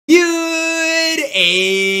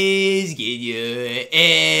is good?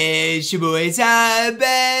 It's your boy Ty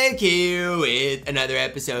back here with another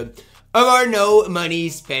episode of our No Money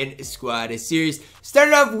Spent Squad series.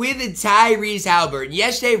 Started off with Tyrese Haliburton.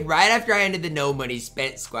 Yesterday, right after I ended the No Money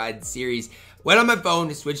Spent Squad series, went on my phone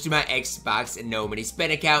to switch to my Xbox and No Money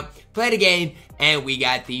Spent account, played a game, and we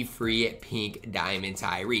got the free pink diamond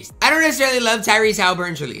Tyrese. I don't necessarily love Tyrese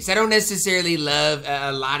Haliburton's release. I don't necessarily love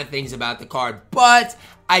a lot of things about the card, but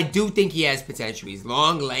I do think he has potential. He's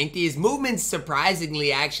long, lengthy. His movement's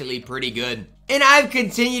surprisingly actually pretty good. And I've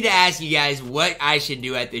continued to ask you guys what I should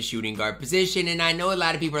do at the shooting guard position. And I know a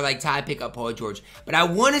lot of people are like, Ty, pick up Paul George. But I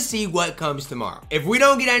want to see what comes tomorrow. If we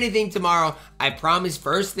don't get anything tomorrow, I promise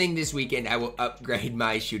first thing this weekend, I will upgrade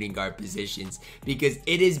my shooting guard positions. Because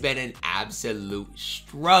it has been an absolute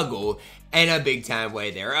struggle and a big time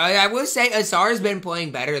way there. I will say Asar's been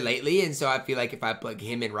playing better lately. And so I feel like if I plug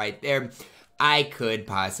him in right there, I could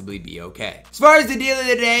possibly be okay. As far as the deal of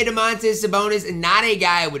the day, Domantas Sabonis, not a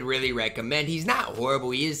guy I would really recommend. He's not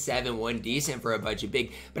horrible. He is 7'1", decent for a budget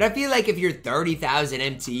big. But I feel like if you're 30,000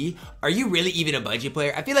 MT, are you really even a budget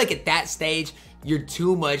player? I feel like at that stage, you're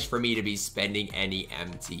too much for me to be spending any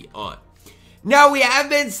MT on. Now, we have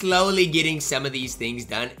been slowly getting some of these things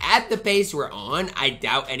done. At the pace we're on, I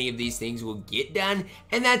doubt any of these things will get done,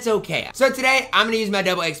 and that's okay. So today, I'm going to use my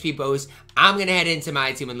double XP post. I'm going to head into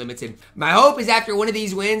my team unlimited. My hope is after one of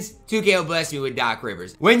these wins, 2K will bless me with Doc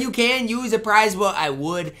Rivers. When you can use a prize ball, I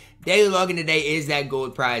would. Daily login today is that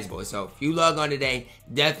gold prize ball. So if you log on today,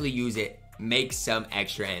 definitely use it. Make some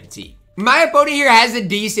extra MT. My opponent here has a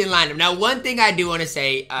decent lineup. Now, one thing I do want to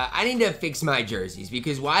say, I need to fix my jerseys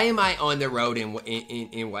because why am I on the road in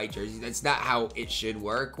white jerseys? That's not how it should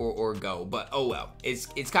work or go. But oh well,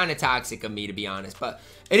 it's kind of toxic of me to be honest. But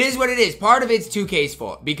it is what it is. Part of it's 2K's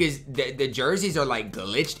fault because the jerseys are like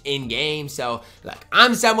glitched in game. So like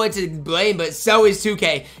I'm somewhat to blame, but so is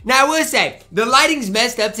 2K. Now I will say the lighting's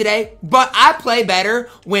messed up today, but I play better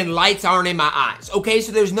when lights aren't in my eyes. Okay,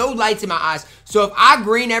 so there's no lights in my eyes. So if I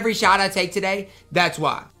green every shot I take today, that's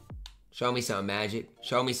why. Show me something, Magic.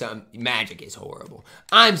 Show me something. Magic is horrible.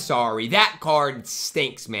 I'm sorry. That card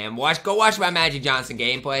stinks, man. Go watch my Magic Johnson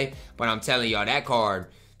gameplay. But I'm telling y'all, that card.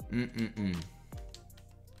 Come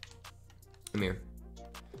here.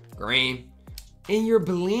 Green. And you're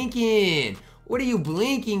blinking. What are you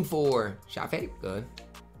blinking for? Shot fake. Good.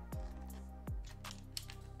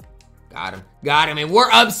 Got him. Got him. And we're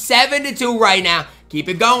up 7-2 right now. Keep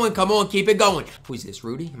it going. Come on, keep it going. Who's this,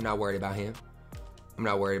 Rudy? I'm not worried about him. I'm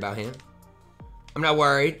not worried about him. I'm not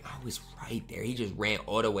worried. Oh, he's right there. He just ran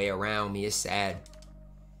all the way around me. It's sad.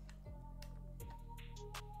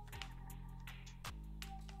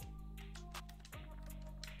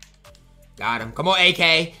 Got him. Come on,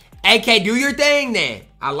 AK. AK, do your thing then.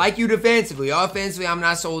 I like you defensively. Offensively, I'm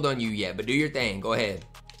not sold on you yet, but do your thing. Go ahead.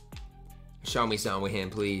 Show me something with him,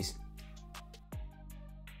 please.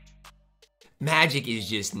 Magic is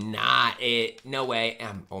just not it. No way.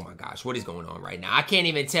 Oh my gosh, what is going on right now? I can't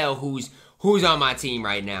even tell who's on my team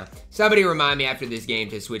right now. Somebody remind me after this game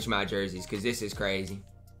to switch my jerseys because this is crazy.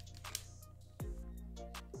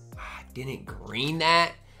 I didn't green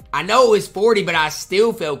that. I know it was 40, but I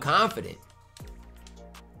still feel confident.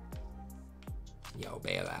 Yo,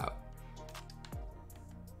 bail out.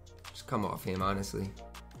 Just come off him, honestly.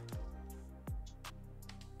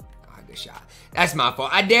 Good shot. That's my fault.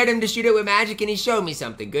 I dared him to shoot it with Magic and he showed me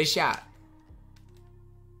something. Good shot.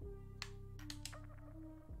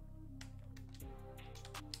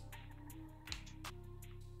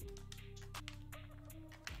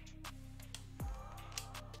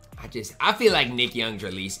 I feel like Nick Young's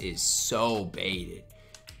release is so baited.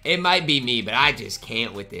 It might be me, but I just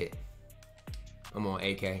can't with it. Come on,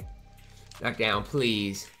 AK. Knock down,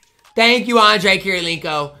 please. Thank you, Andre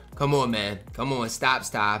Kirilenko. Come on, man. Come on. Stop.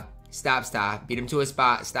 Stop, stop. Beat him to a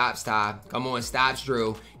spot. Stop, stop. Come on, stops,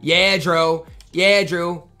 Drew. Yeah, Drew. Yeah,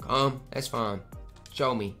 Drew. Come. That's fine.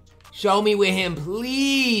 Show me. Show me with him.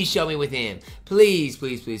 Please show me with him. Please,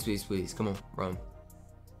 please, please, please, please. Come on, run.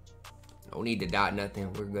 Don't need to dot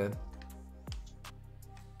nothing. We're good.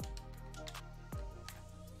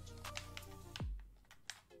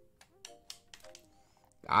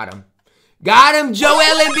 Got him. Got him, Joel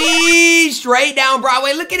Embiid. Straight down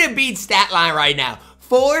Broadway. Look at Embiid's stat line right now.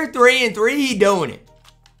 4, 3, and 3, he doing it.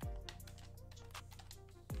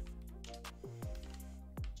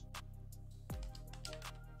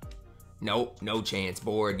 Nope, no chance.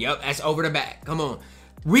 Board. Yep, that's over the back. Come on.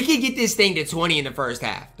 We could get this thing to 20 in the first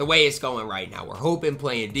half. The way it's going right now. We're hoping,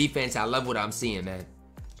 playing defense. I love what I'm seeing, man.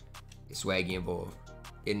 Get Swaggy involved.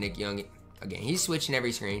 Get Nick Young. Again, he's switching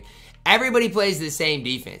every screen. Everybody plays the same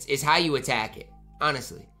defense. It's how you attack it.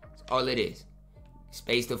 Honestly. That's all it is.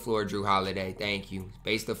 Space the floor, Drew Holiday. Thank you.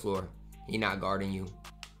 Space the floor. He not guarding you.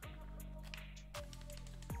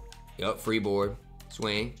 Yup, free board.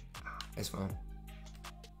 Swing. That's fine.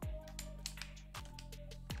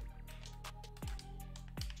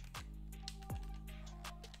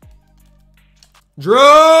 Drew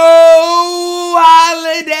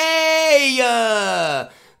Holiday!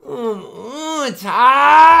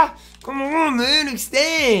 Ty! Come on, man.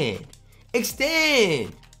 Extend.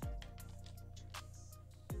 Extend.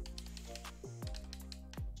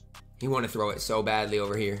 You want to throw it so badly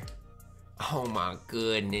over here. Oh, my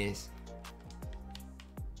goodness.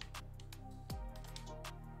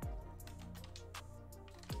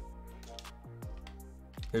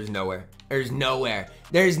 There's nowhere. There's nowhere.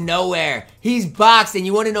 There's nowhere. He's boxed, and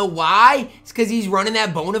you want to know why? It's because he's running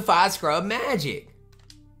that bona fide scrub magic.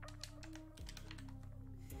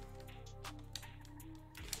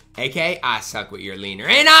 AK, I suck with your leaner.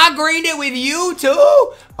 And I greened it with you,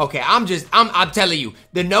 too? Okay, I'm telling you,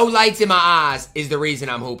 the no lights in my eyes is the reason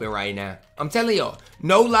I'm hooping right now. I'm telling y'all,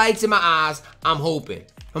 no lights in my eyes, I'm hooping.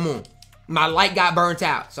 Come on. My light got burnt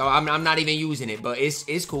out, so I'm not even using it, but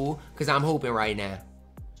it's cool because I'm hooping right now.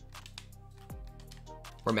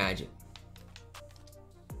 Or Magic.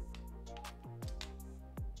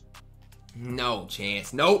 No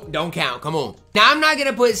chance. Nope, don't count. Come on. Now I'm not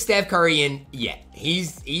gonna put Steph Curry in yet.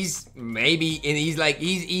 He's maybe, and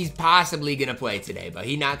he's possibly gonna play today, but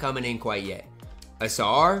he's not coming in quite yet.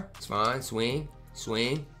 Asar, it's fine. Swing,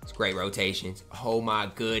 swing. It's great rotations. Oh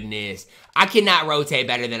my goodness. I cannot rotate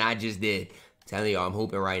better than I just did. I'm telling y'all, I'm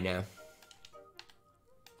hooping right now.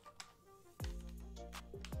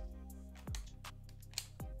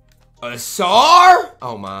 Asar?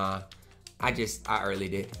 Oh my. I early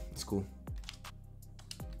did. It's cool.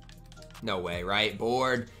 No way, right?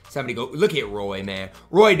 Board. Somebody go. Look at Roy, man.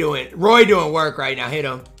 Roy doing work right now. Hit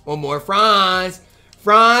him. One more. Franz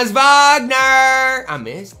Wagner. I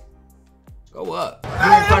missed. Go up.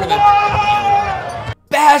 You're in front of him.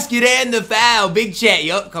 Basket and the foul. Big chat.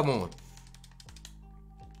 Yup. Come on.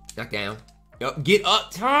 Knock down. Yup. Get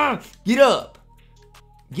up. Get up.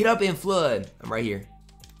 Get up and flood. I'm right here.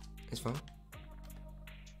 It's fine.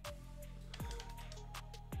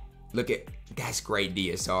 Look at, that's great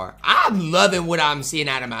DSR. I'm loving what I'm seeing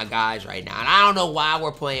out of my guys right now. And I don't know why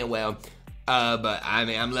we're playing well, but I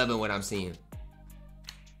mean, I'm loving what I'm seeing.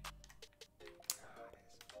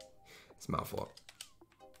 It's my fault.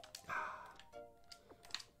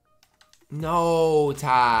 No,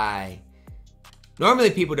 Ty.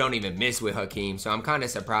 Normally people don't even miss with Hakeem, so I'm kind of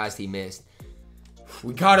surprised he missed.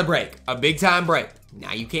 We caught a break, a big time break.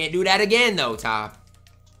 Now you can't do that again though, Ty.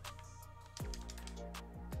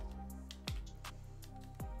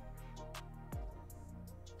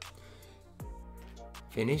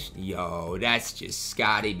 Finished? Yo, that's just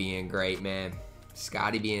Scotty being great, man.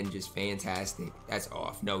 Scotty being just fantastic. That's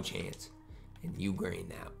off, no chance. And you green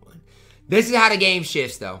that one. This is how the game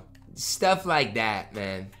shifts though. Stuff like that,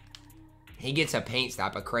 man. He gets a paint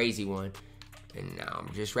stop, a crazy one. And now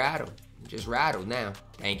I'm just rattled. I'm just rattled now.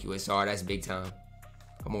 Thank you, Asar. That's big time.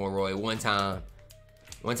 Come on, Roy. One time.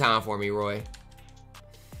 One time for me, Roy.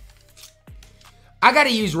 I got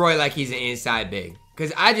to use Roy like he's an inside big.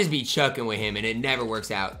 Because I just be chucking with him and it never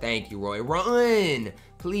works out. Thank you, Roy. Run.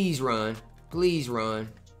 Please run. Please run.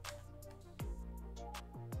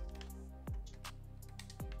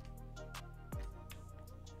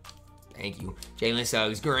 Thank you. Jalen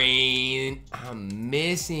Suggs. Green. I'm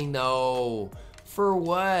missing, though. For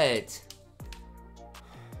what?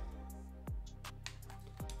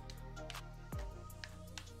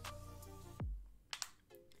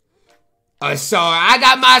 Sorry, I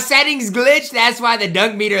got my settings glitched. That's why the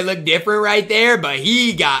dunk meter looked different right there, but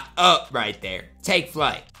he got up right there. Take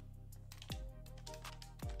flight.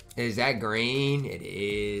 Is that green? It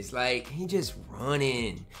is. Like, he just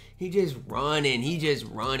running. He just running. He just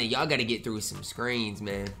running. Y'all got to get through some screens,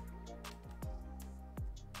 man.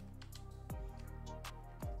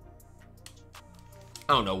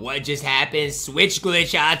 I don't know what just happened. Switch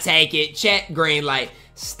glitch, I'll take it. Check green light.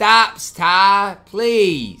 Stops, Ty,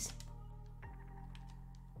 please.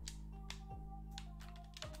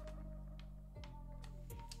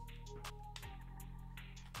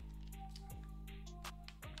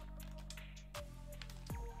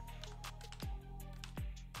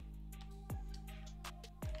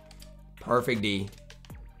 Perfect D.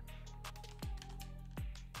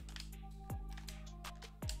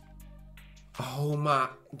 Oh my,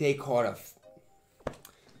 they caught a...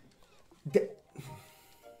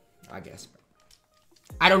 I guess.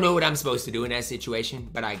 I don't know what I'm supposed to do in that situation,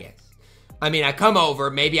 but I guess. I mean, I come over,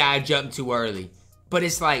 maybe I jumped too early. But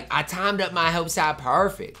it's like, I timed up my help side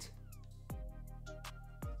perfect.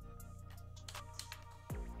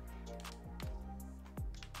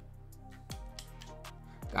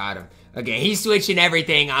 Got him. Again, he's switching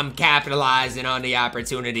everything. I'm capitalizing on the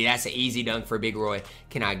opportunity. That's an easy dunk for Big Roy.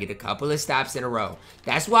 Can I get a couple of stops in a row?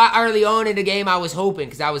 That's why early on in the game I was hoping,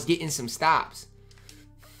 because I was getting some stops.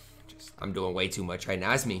 I'm doing way too much right now.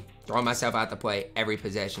 That's me. Throwing myself out the play. Every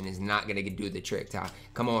possession is not going to do the trick, Ty.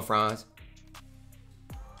 Come on, Franz.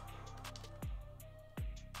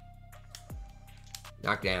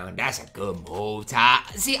 Knock down. That's a good move, Ty.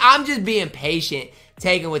 See, I'm just being patient,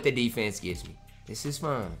 taking what the defense gives me. This is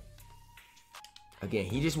fine. Again,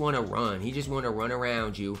 he just want to run. He just want to run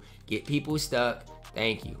around you, get people stuck.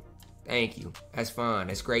 Thank you. Thank you. That's fine.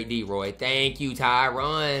 That's great, D-Roy. Thank you, Ty.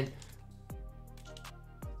 Run.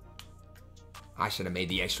 I should have made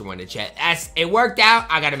the extra one to Chet. It worked out.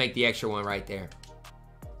 I got to make the extra one right there.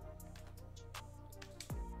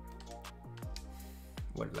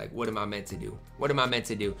 What am I meant to do? What am I meant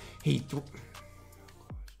to do?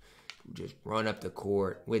 Just run up the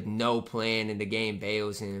court with no plan, and the game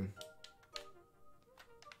bails him.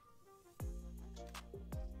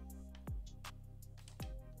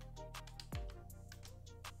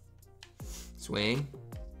 Swing.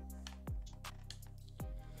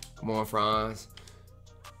 Come on, Franz.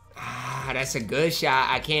 Ah, that's a good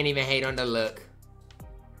shot. I can't even hate on the look.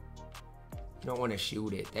 You don't want to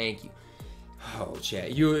shoot it. Thank you. Oh,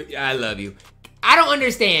 Chet, I love you. I don't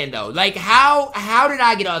understand, though. Like, how did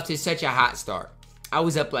I get off to such a hot start? I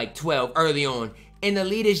was up like 12 early on, and the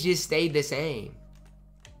lead has just stayed the same.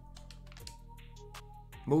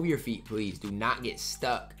 Move your feet, please. Do not get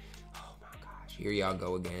stuck. Oh, my gosh. Here y'all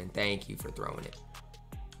go again. Thank you for throwing it.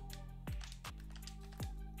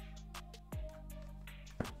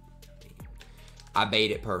 I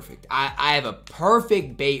bait it perfect. I have a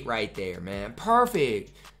perfect bait right there, man.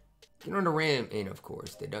 Perfect. Get on the rim. And, of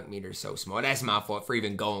course, the dunk meter is so small. That's my fault for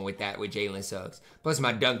even going with that with Jalen Suggs. Plus,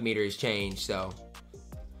 my dunk meter has changed, so.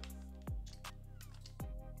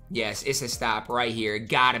 Yes, it's a stop right here.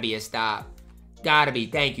 Gotta be a stop. Gotta be.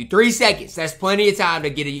 Thank you. 3 seconds. That's plenty of time to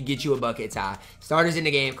get you a bucket, Ty. Starters in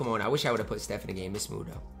the game. Come on. I wish I would have put Steph in the game. It's smooth,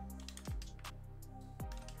 though.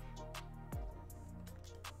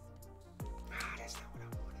 That's not what I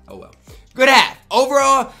wanted. Oh, well. Good half.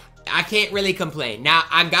 Overall, I can't really complain. Now,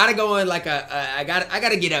 I gotta go in like I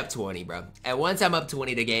gotta get up 20, bro. And once I'm up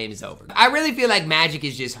 20, the game is over. I really feel like Magic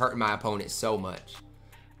is just hurting my opponent so much.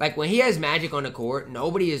 Like, when he has Magic on the court,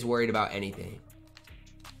 nobody is worried about anything.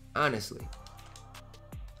 Honestly.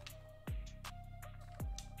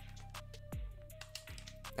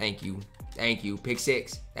 Thank you. Thank you. Pick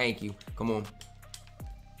 6. Thank you. Come on.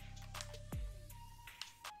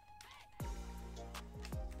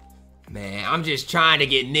 Man, I'm just trying to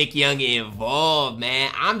get Nick Young involved,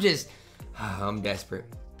 man. I'm desperate.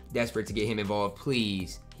 Desperate to get him involved.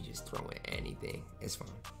 Please. He's just throwing anything. It's fine.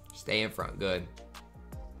 Stay in front. Good.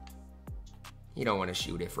 He don't want to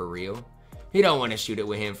shoot it for real. He don't want to shoot it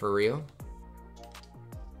with him for real.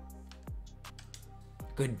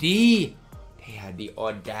 Good D. They had the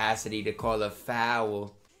audacity to call a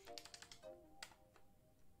foul.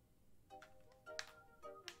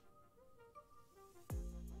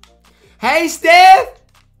 Hey, Steph!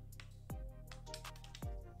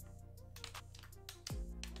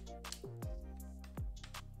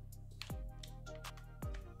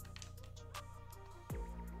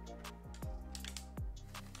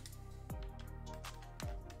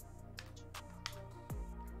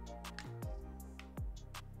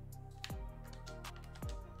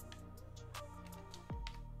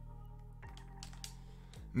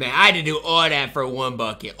 Man, I had to do all that for 1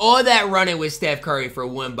 bucket. All that running with Steph Curry for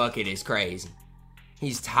 1 bucket is crazy.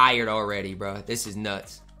 He's tired already, bro. This is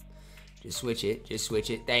nuts. Just switch it. Just switch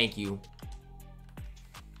it. Thank you.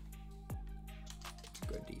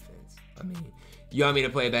 Good defense. I mean, you want me to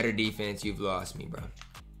play better defense? You've lost me, bro.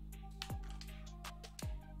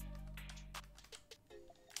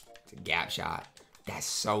 It's a gap shot. That's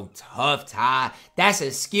so tough, Ty. That's a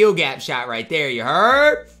skill gap shot right there. You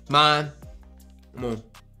heard? Mine. Come on.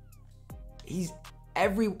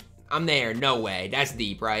 I'm there. No way. That's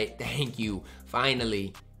deep, right? Thank you.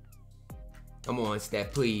 Finally. Come on,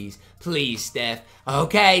 Steph, please. Please, Steph.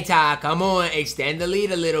 Okay, Ty. Come on. Extend the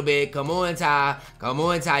lead a little bit. Come on, Ty. Come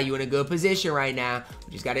on, Ty. You in a good position right now.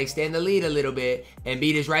 We just got to extend the lead a little bit.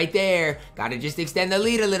 Embiid is right there. Got to just extend the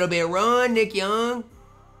lead a little bit. Run, Nick Young.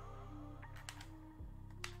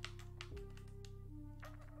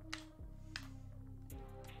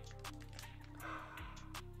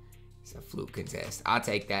 Fluke contest. I'll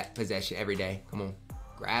take that possession every day. Come on.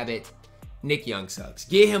 Grab it. Nick Young sucks.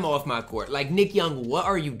 Get him off my court. Like, Nick Young, what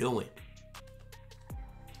are you doing?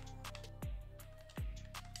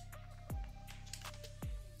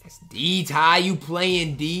 That's D, Ty. You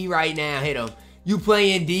playing D right now. Hit him. You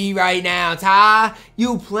playing D right now, Ty.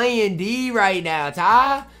 You playing D right now,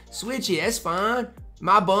 Ty. Switch it. That's fine.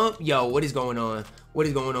 My bump. Yo, what is going on? What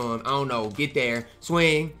is going on? I don't know. Get there.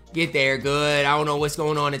 Swing. Get there. Good. I don't know what's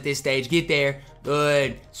going on at this stage. Get there.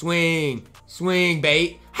 Good. Swing. Swing,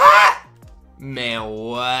 bait. Ha! Man,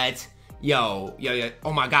 what? Yo.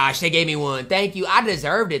 Oh my gosh, they gave me one. Thank you. I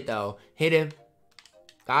deserved it though. Hit him.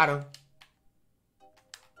 Got him.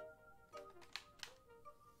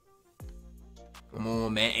 Come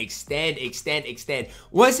on, man. Extend.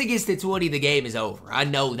 Once it gets to 20, the game is over. I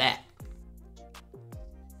know that.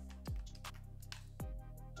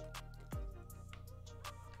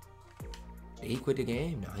 Did he quit the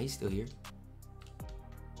game? No, he's still here.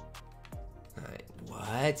 Alright,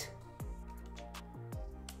 what?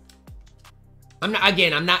 I'm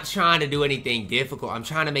not trying to do anything difficult. I'm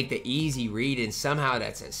trying to make the easy read, and somehow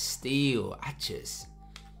that's a steal.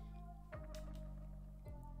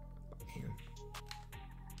 Damn.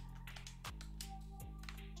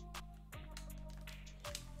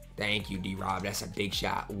 Thank you, D-Rob. That's a big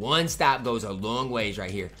shot. One stop goes a long ways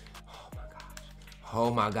right here. Oh my gosh.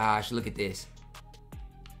 Oh my gosh. Look at this.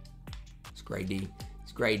 It's great D.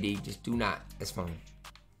 It's great D. Just do not. That's fine.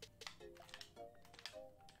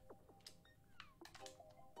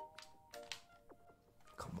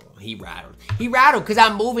 He rattled. He rattled because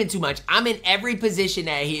I'm moving too much. I'm in every position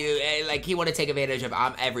that he want to take advantage of.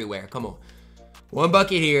 I'm everywhere. Come on. One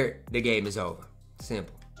bucket here. The game is over.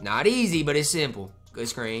 Simple. Not easy, but it's simple. Good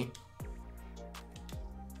screen.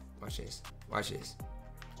 Watch this. Watch this.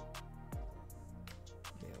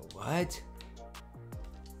 Man, what?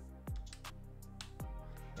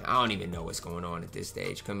 I don't even know what's going on at this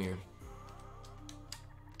stage. Come here.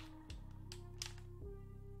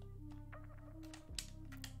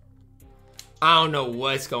 I don't know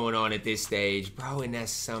what's going on at this stage, bro, and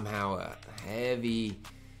that's somehow a heavy.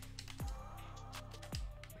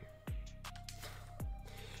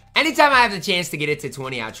 Anytime I have the chance to get it to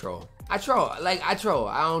 20, I troll. I troll.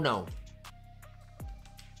 I don't know.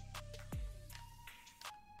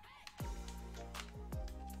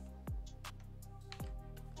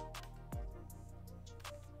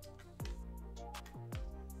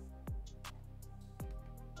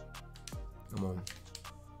 Come on.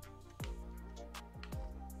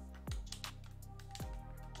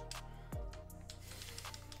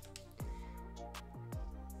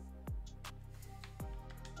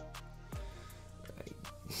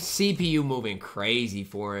 CPU moving crazy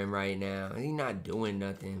for him right now. He's not doing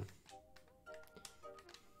nothing.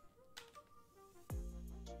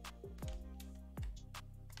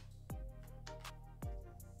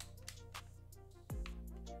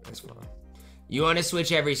 That's fine. You want to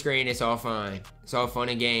switch every screen, it's all fine. It's all fun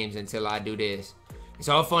and games until I do this. It's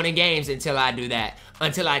all fun and games until I do that.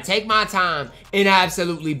 Until I take my time and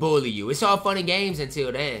absolutely bully you. It's all fun and games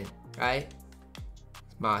until then, right?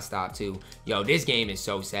 My stop too. Yo, this game is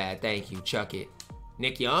so sad. Thank you. Chuck it.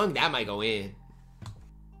 Nick Young, that might go in.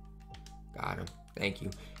 Got him. Thank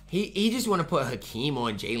you. He just want to put Hakeem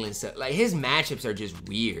on Jalen. So, like, his matchups are just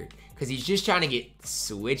weird. Because he's just trying to get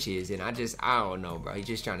switches. And I don't know, bro. He's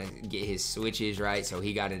just trying to get his switches right. So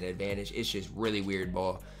he got an advantage. It's just really weird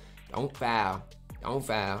ball. Don't foul. Don't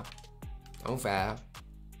foul. Don't foul.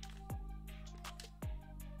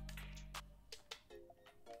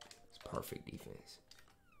 It's perfect defense.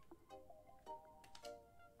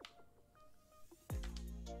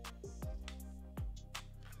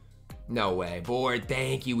 No way. Board,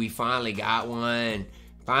 thank you. We finally got one.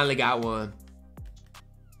 Finally got one.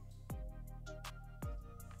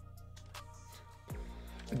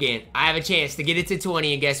 Again, I have a chance to get it to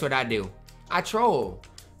 20, and guess what I do? I troll.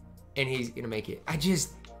 And he's going to make it. I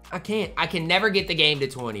can't. I can never get the game to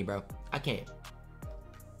 20, bro. I can't.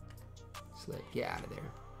 Slick, get out of there.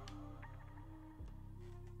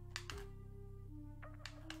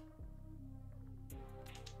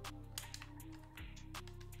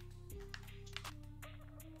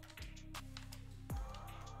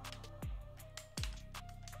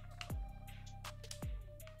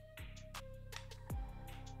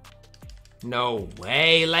 No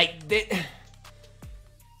way, like that.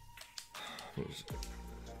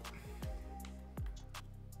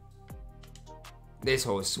 This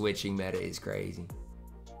whole switching meta is crazy.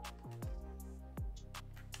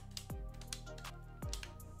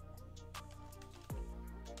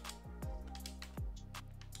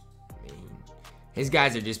 I mean, his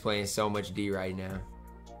guys are just playing so much D right now.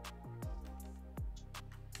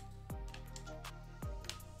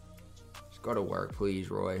 Just go to work, please,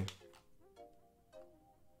 Roy.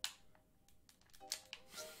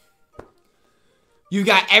 You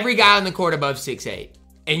got every guy on the court above 6'8".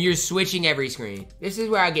 and you're switching every screen. This is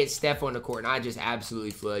where I get Steph on the court and I just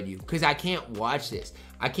absolutely flood you. Because I can't watch this.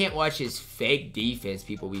 I can't watch this fake defense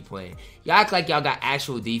people be playing. Y'all act like y'all got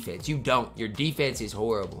actual defense. You don't. Your defense is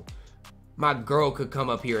horrible. My girl could come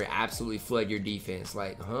up here and absolutely flood your defense.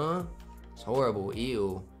 Like, huh? It's horrible.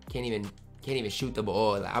 Ew. Can't even shoot the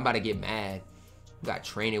ball. Like, I'm about to get mad. Got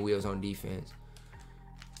training wheels on defense.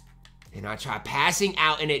 And I try passing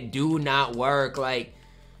out and it do not work. Like,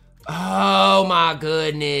 oh my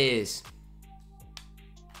goodness.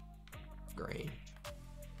 Great.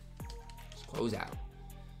 Just close out.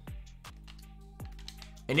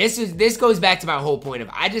 And this goes back to my whole point of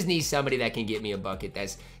I just need somebody that can get me a bucket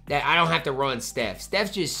that I don't have to run Steph.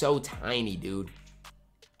 Steph's just so tiny, dude.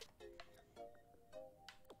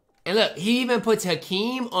 And look, he even puts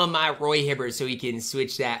Hakeem on my Roy Hibbert so he can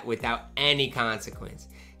switch that without any consequence.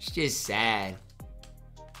 It's just sad.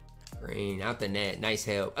 Green, out the net. Nice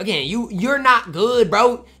help. Again, you're not good,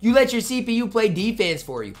 bro. You let your CPU play defense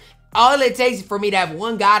for you. All it takes is for me to have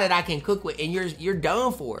one guy that I can cook with, and you're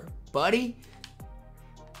done for, buddy.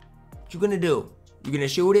 What you gonna do? You gonna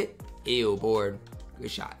shoot it? Ew, board.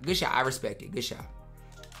 Good shot. Good shot. I respect it. Good shot.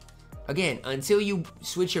 Again, until you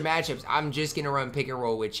switch your matchups, I'm just gonna run pick and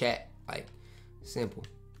roll with Chet. Like, simple.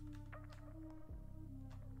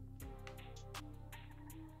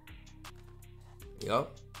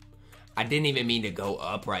 Yup. I didn't even mean to go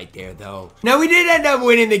up right there, though. Now, we did end up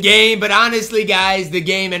winning the game, but honestly, guys, the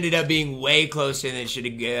game ended up being way closer than it should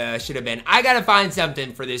have been. I gotta find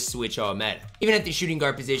something for this switch all meta. Even at the shooting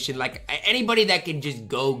guard position, like, anybody that can just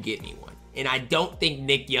go get me one. And I don't think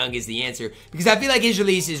Nick Young is the answer because I feel like his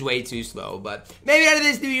release is way too slow. But maybe out of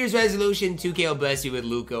this New Year's resolution, 2K will bless you with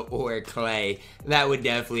Luka or Clay. That would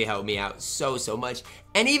definitely help me out so much.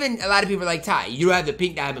 And even a lot of people are like, Ty, you don't have the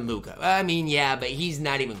pink diamond Luka. I mean, yeah, but he's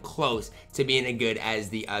not even close to being as good as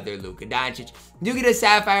the other Luka Doncic. Do get a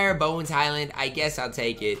Sapphire, Bones Highland. I guess I'll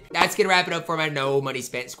take it. That's going to wrap it up for my No Money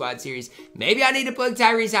Spent Squad series. Maybe I need to plug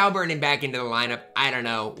Tyrese Haliburton back into the lineup. I don't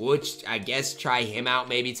know. Which, I guess, try him out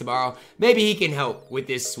maybe tomorrow. Maybe he can help with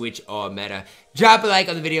this switch all meta. Drop a like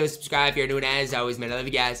on the video, subscribe if you're new, and as always, man, I love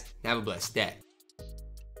you guys, and have a blessed day.